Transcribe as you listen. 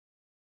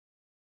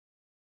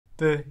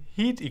The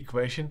heat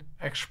equation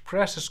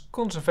expresses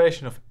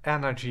conservation of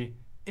energy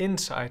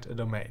inside a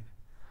domain.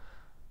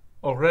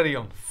 Already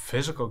on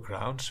physical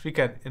grounds, we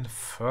can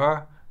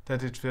infer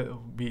that it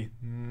will be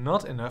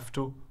not enough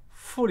to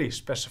fully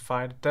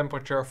specify the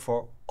temperature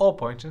for all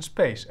points in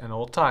space and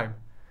all time.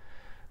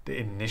 The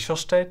initial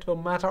state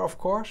will matter, of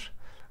course,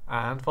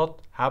 and what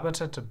happens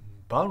at the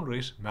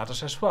boundaries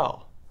matters as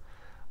well.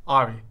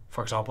 Are we,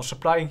 for example,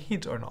 supplying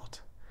heat or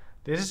not?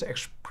 This is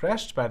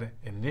expressed by the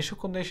initial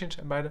conditions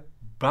and by the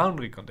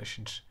boundary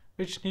conditions,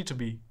 which need to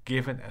be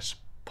given as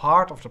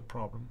part of the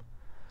problem.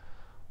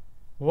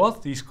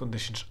 What these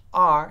conditions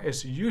are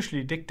is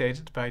usually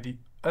dictated by the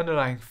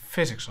underlying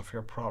physics of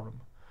your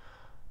problem.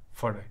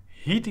 For the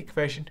heat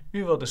equation,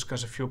 we will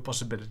discuss a few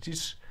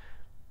possibilities,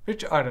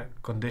 which are the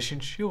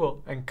conditions you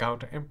will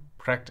encounter in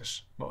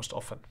practice most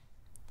often.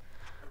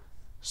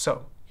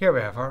 So, here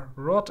we have our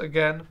rod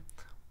again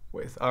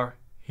with our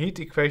heat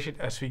equation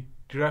as we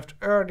derived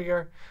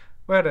earlier,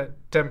 where the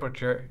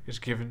temperature is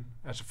given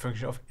as a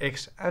function of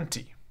x and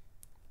t.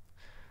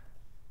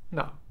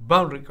 Now,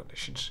 boundary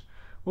conditions.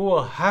 We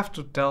will have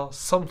to tell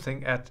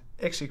something at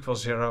x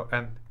equals 0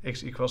 and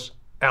x equals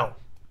L.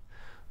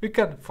 We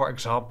can, for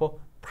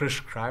example,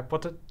 prescribe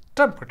what the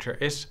temperature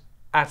is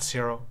at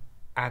 0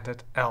 and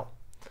at L.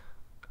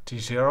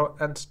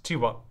 T0 and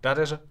T1. That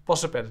is a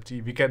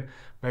possibility. We can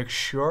make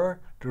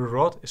sure the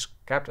rod is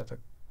kept at a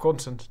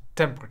constant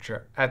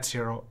temperature at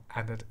 0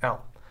 and at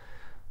L.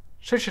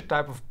 Such a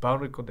type of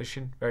boundary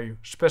condition where you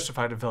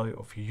specify the value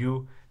of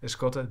U is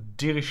called a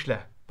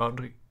Dirichlet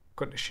boundary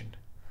condition.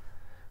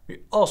 We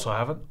also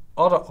have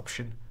another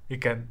option. We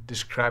can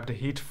describe the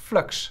heat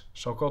flux,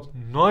 so-called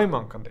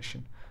Neumann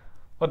condition.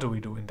 What do we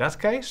do in that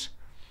case?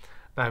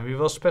 Now we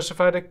will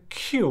specify the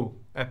Q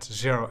at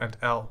 0 and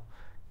L.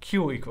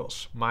 Q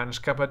equals minus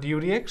kappa du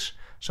dx,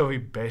 so we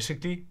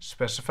basically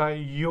specify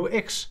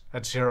Ux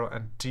at 0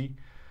 and T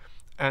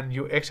and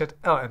Ux at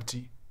L and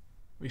T.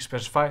 We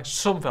specify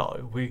some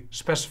value. We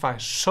specify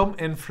some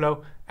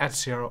inflow at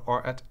 0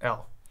 or at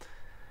L.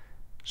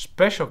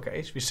 Special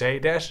case, we say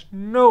there's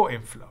no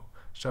inflow.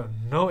 So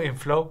no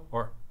inflow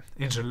or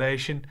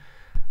insulation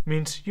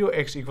means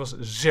Ux equals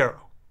 0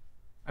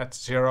 at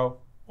 0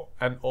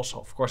 and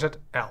also of course at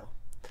L.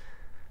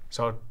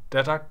 So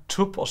that are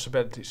two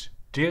possibilities.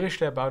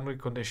 Dirichlet boundary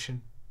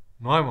condition,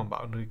 Neumann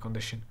boundary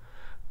condition.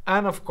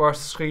 And of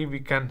course 3, we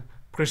can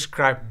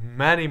prescribe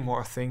many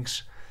more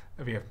things.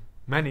 We have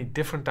many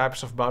different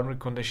types of boundary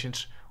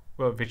conditions,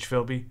 which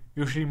will be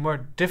usually more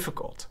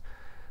difficult.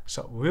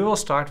 So we will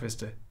start with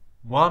the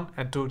 1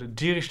 and 2, the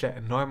Dirichlet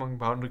and Neumann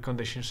boundary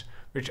conditions,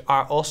 which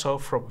are also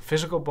from a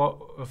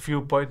physical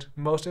viewpoint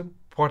most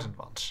important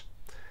ones.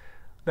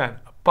 Then,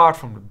 apart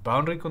from the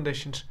boundary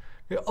conditions,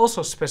 we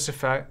also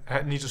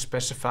need to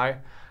specify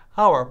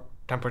how our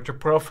temperature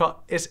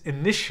profile is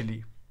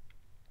initially.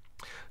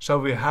 So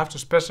we have to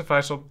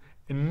specify some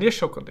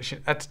initial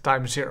condition at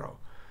time 0.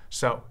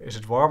 So is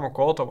it warm or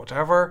cold or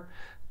whatever?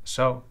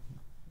 So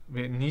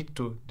we need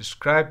to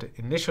describe the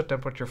initial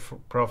temperature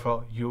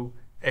profile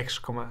Ux,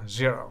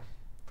 0.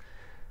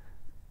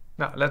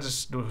 Now let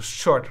us do a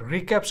short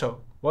recap.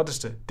 So what is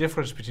the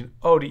difference between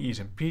ODEs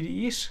and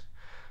PDEs?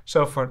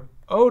 So for an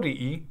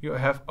ODE you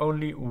have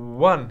only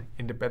one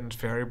independent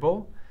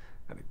variable,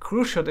 and the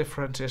crucial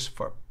difference is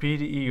for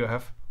PDE you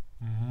have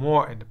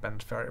more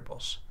independent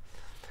variables.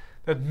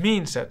 That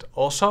means that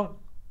also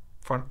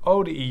for an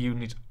ODE you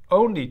need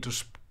only to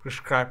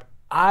prescribe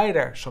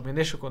either some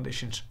initial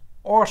conditions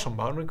or some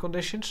boundary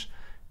conditions.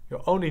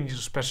 You only need to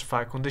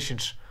specify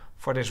conditions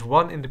for this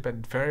one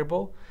independent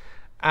variable.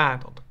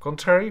 And on the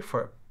contrary,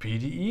 for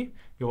PDE,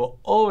 you will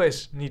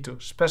always need to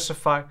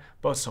specify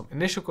both some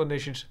initial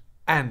conditions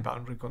and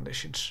boundary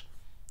conditions.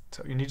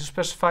 So you need to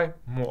specify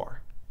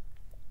more.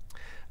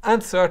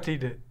 And thirdly,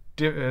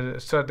 the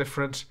third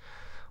difference,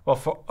 well,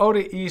 for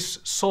ODEs,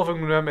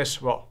 solving them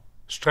is, well,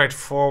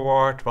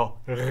 straightforward,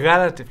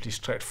 relatively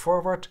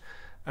straightforward.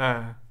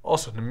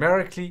 Also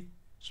numerically,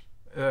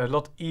 a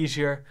lot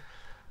easier.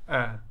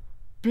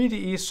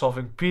 PDEs,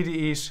 solving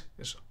PDEs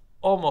is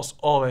almost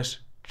always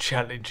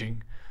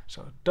challenging.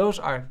 So those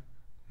are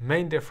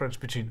main difference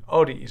between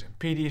ODEs and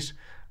PDEs.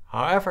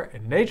 However,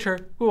 in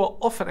nature, we will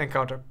often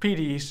encounter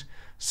PDEs.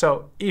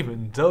 So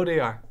even though they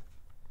are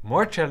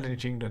more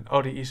challenging than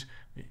ODEs,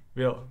 we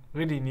will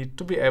really need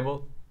to be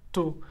able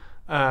to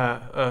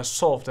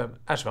solve them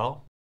as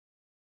well.